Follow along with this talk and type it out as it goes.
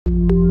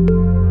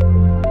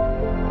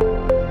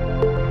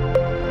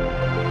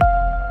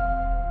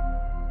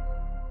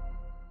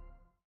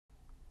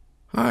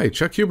Hi,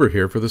 Chuck Huber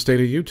here for the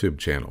Stata YouTube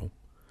channel.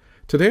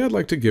 Today I'd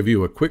like to give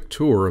you a quick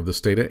tour of the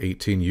Stata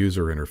 18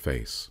 user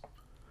interface.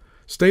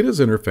 Stata's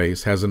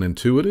interface has an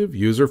intuitive,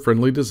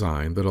 user-friendly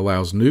design that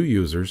allows new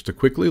users to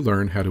quickly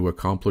learn how to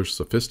accomplish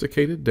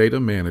sophisticated data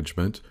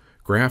management,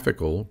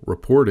 graphical,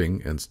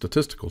 reporting, and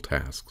statistical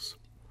tasks.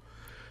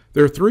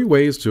 There are three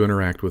ways to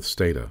interact with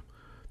Stata: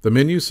 the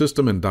menu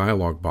system and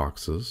dialog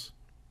boxes,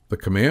 the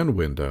command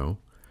window,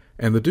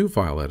 and the do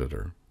file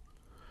editor.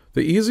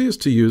 The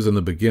easiest to use in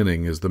the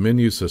beginning is the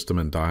menu system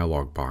and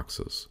dialog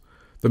boxes.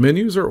 The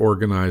menus are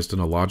organized in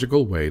a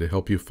logical way to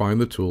help you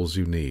find the tools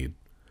you need,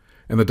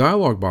 and the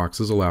dialog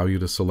boxes allow you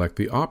to select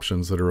the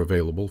options that are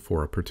available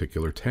for a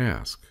particular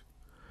task.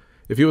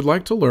 If you would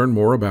like to learn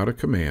more about a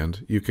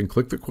command, you can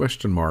click the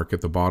question mark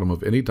at the bottom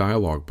of any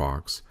dialog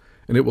box,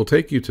 and it will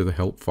take you to the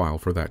help file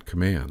for that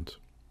command.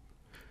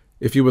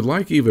 If you would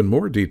like even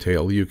more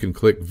detail, you can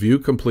click View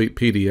Complete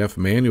PDF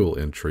Manual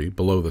Entry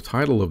below the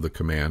title of the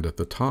command at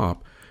the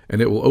top,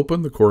 and it will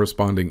open the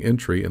corresponding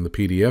entry in the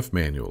PDF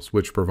manuals,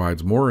 which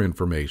provides more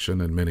information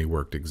and many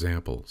worked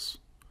examples.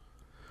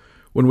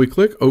 When we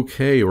click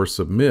OK or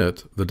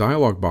Submit, the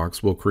dialog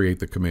box will create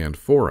the command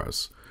for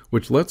us,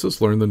 which lets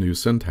us learn the new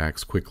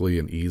syntax quickly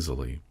and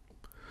easily.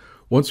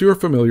 Once you are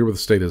familiar with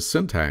Stata's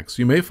syntax,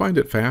 you may find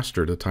it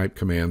faster to type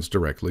commands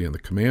directly in the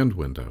command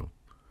window.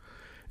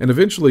 And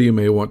eventually you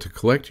may want to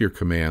collect your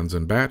commands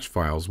in batch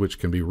files, which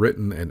can be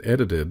written and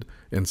edited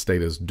in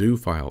Stata's do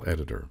file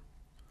editor.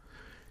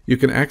 You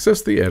can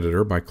access the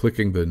editor by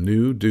clicking the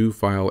New Do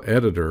File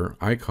Editor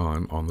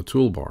icon on the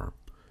toolbar.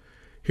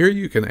 Here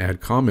you can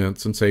add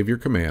comments and save your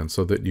commands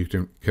so that you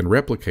can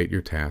replicate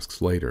your tasks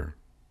later.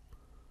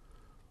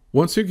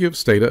 Once you give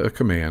Stata a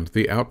command,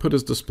 the output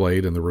is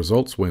displayed in the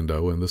results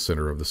window in the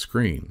center of the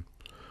screen.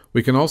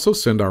 We can also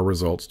send our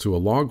results to a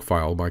log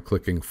file by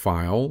clicking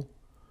File,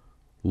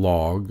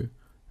 Log,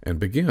 and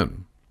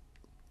Begin.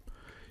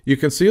 You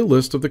can see a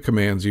list of the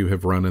commands you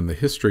have run in the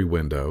history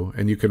window,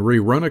 and you can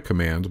rerun a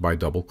command by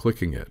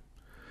double-clicking it.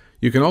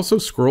 You can also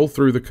scroll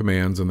through the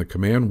commands in the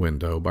command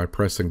window by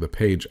pressing the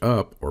page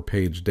up or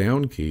page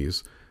down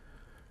keys,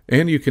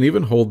 and you can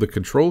even hold the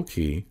Control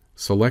key,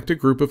 select a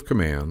group of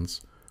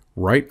commands,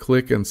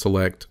 right-click and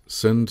select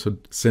Send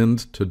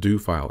to Do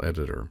File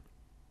Editor.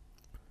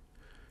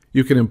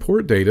 You can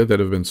import data that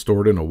have been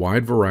stored in a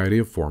wide variety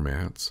of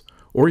formats,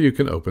 or you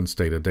can open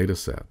Stata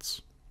datasets.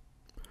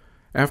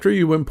 After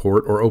you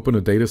import or open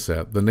a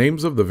dataset, the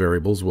names of the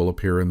variables will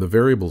appear in the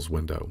Variables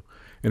window,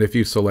 and if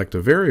you select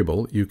a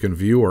variable, you can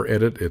view or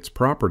edit its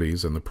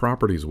properties in the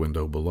Properties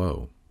window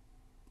below.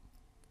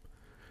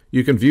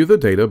 You can view the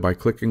data by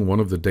clicking one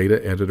of the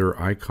data editor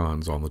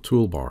icons on the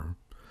toolbar.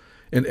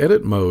 In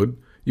Edit mode,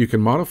 you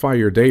can modify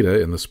your data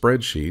in the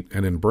spreadsheet,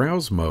 and in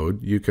Browse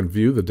mode, you can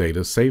view the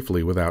data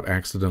safely without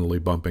accidentally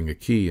bumping a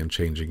key and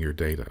changing your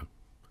data.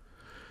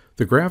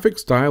 The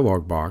graphics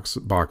dialog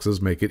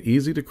boxes make it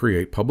easy to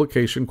create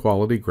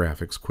publication-quality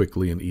graphics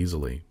quickly and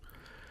easily.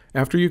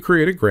 After you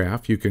create a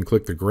graph, you can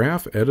click the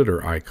Graph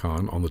Editor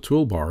icon on the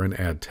toolbar and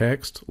add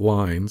text,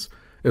 lines,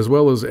 as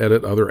well as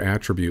edit other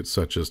attributes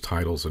such as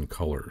titles and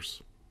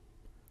colors.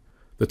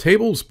 The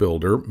Tables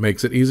Builder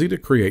makes it easy to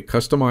create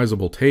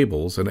customizable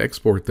tables and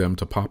export them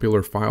to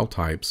popular file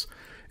types,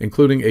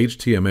 including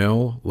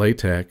HTML,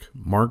 LaTeX,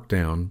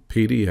 Markdown,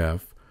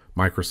 PDF,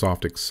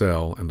 Microsoft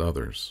Excel, and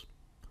others.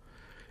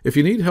 If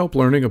you need help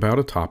learning about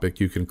a topic,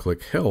 you can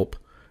click Help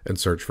and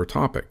search for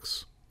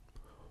topics.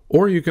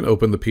 Or you can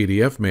open the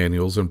PDF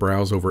manuals and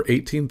browse over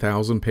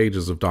 18,000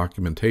 pages of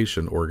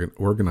documentation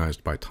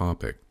organized by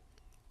topic.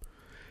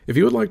 If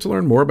you would like to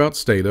learn more about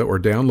Stata or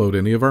download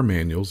any of our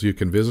manuals, you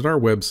can visit our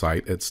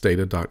website at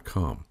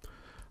stata.com.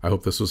 I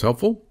hope this was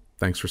helpful.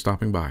 Thanks for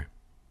stopping by.